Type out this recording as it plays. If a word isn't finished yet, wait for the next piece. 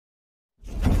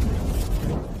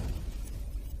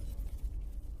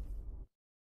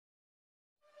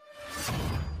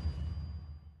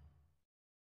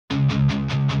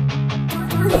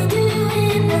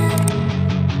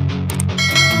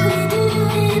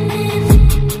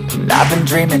been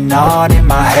dreaming on in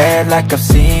my head like I've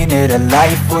seen it. A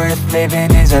life worth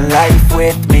living is a life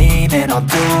with meaning. I'll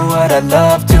do what I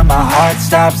love till my heart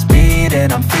stops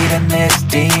beating. I'm feeding this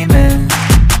demon.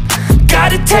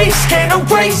 Got a taste, can't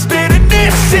erase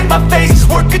bitterness in my face.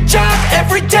 Work a job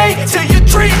every day till your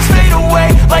dreams fade away.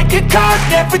 Like a card,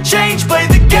 never change, play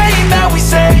the game that we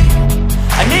say.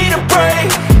 I need a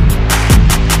break.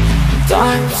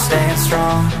 I'm staying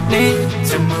strong, need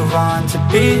to move on to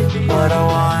be what I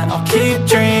want. I'll keep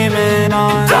dreaming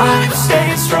on. I'm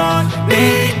staying strong,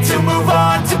 need to move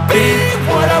on to be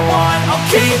what I want. I'll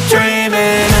keep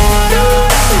dreaming on.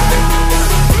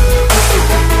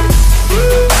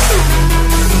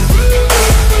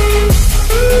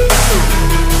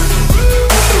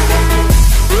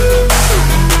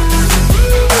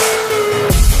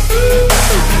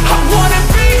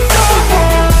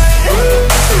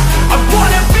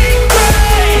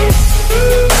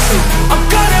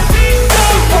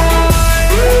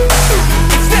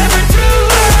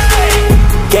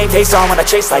 Face on when I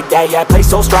chase like that. Yeah, I play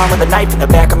so strong with a knife in the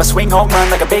back. I'ma swing home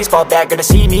run like a baseball bat. Gonna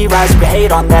see me rise, you can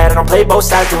hate on that. I don't play both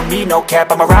sides, doing me no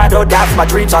cap. I'ma ride or die for my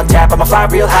dreams on tap. I'ma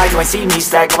fly real high, you ain't see me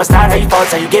slack. No, it's not how you fall,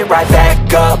 it's how you get right back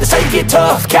up. That's how you get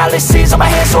tough. Calluses on my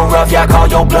hands so rough, yeah, I call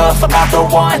your bluff. I'm not the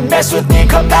one, mess with me and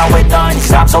come out with none.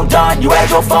 Cause I'm so done, you had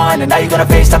your fun. And now you're gonna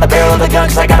face down the barrel of the gun.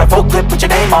 Cause I got a full clip, put your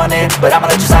name on it. But I'ma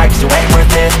let you slide cause you ain't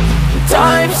worth it.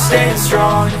 I'm staying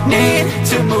strong, need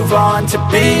to move on to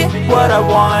be what I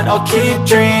want. I'll keep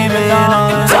dreaming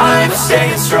on. I'm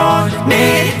staying strong,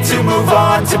 need to move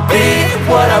on to be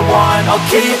what I want. I'll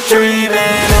keep dreaming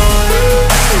on.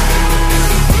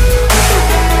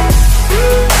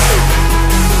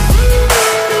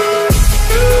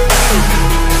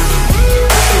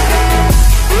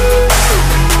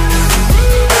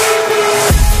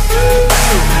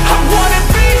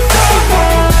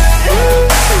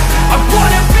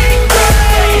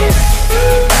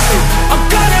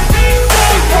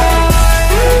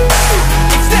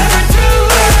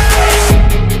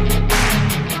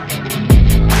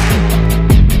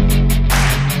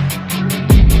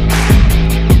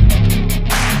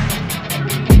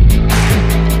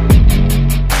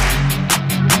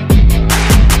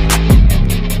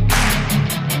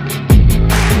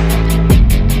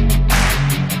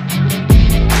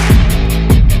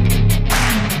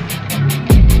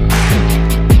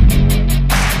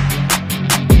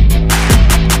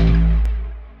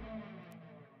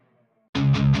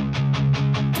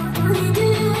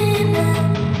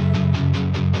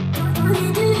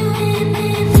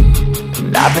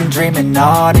 I've been dreaming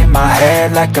on in my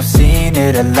head like I've seen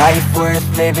it. A life worth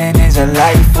living is a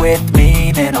life with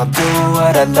meaning. I'll do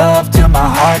what I love till my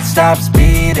heart stops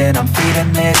beating. I'm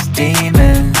feeding this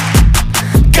demon.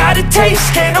 Got a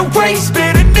taste, can't erase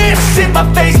bitterness in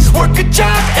my face. Work a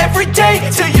job every day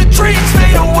till your dreams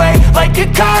fade away. Like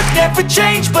a card, never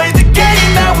change, play the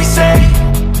game that we say.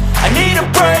 I need a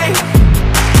break.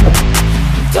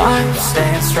 I'm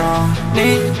staying strong,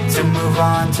 need to move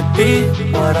on to be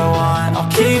what I want.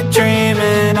 I'll keep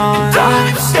dreaming on.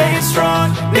 I'm staying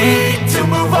strong, need to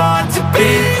move on to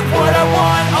be what I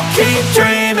want. I'll keep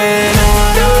dreaming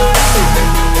on.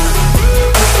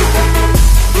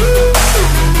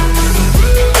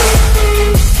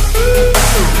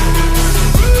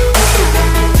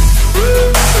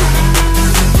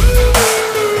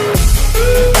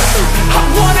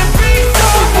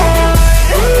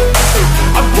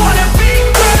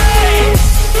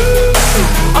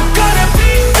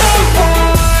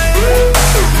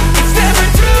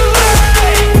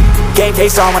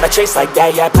 Face on when I chase like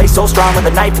that. Yeah, I play so strong with a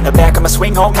knife in the back. I'ma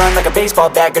swing home run like a baseball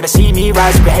bat. Gonna see me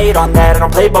rise, you can hate on that. I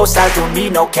don't play both sides, doing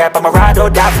me no cap. I'ma ride or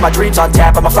die for my dreams on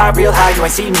tap. I'ma fly real high, you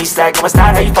ain't see me slack. No, it's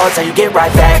not how you fall, it's how you get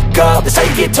right back up. That's how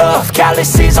you get tough.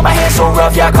 Calluses on my hands so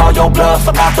rough, yeah, I call your bluff.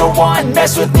 I'm not the one,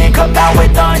 mess with me and come out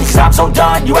with none. Cause I'm so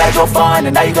done, you had your fun.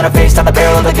 And now you're gonna face down the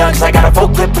barrel of the gun. Cause I got a full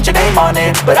clip, put your name on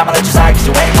it. But I'ma let you slide cause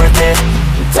you ain't worth it.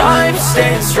 I'm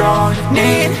staying strong,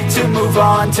 need to move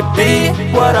on to be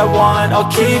what I want.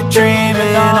 I'll keep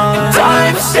dreaming on.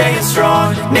 I'm staying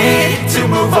strong, need to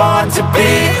move on to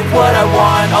be what I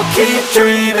want. I'll keep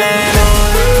dreaming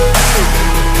on.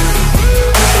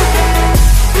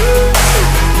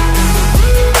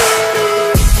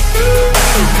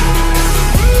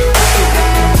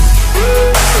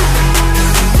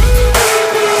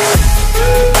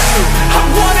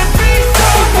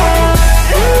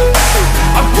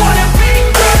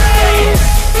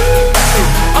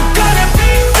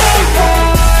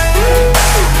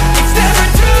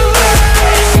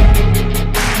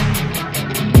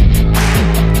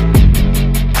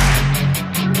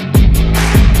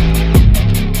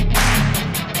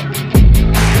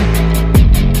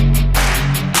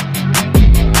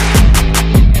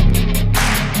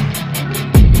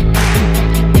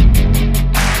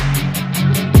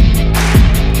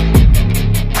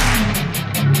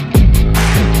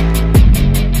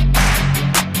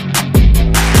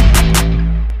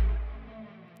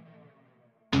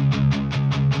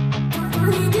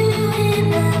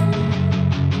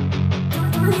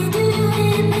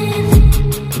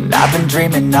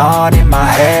 dreaming on in my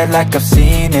head like I've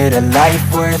seen it. A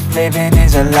life worth living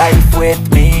is a life with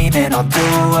meaning. I'll do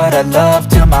what I love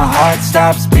till my heart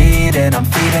stops beating. I'm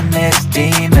feeding this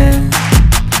demon.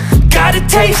 Got a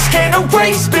taste, can't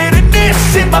erase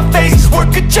bitterness in my face.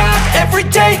 Work a job every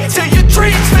day till your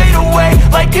dreams fade away.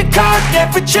 Like a card,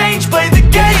 never change, play the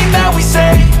game that we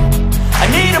say. I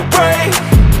need a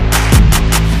break.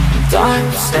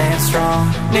 I'm staying strong,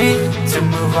 need to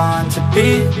move on to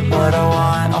be what I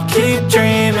want. I'll keep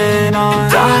dreaming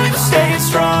on.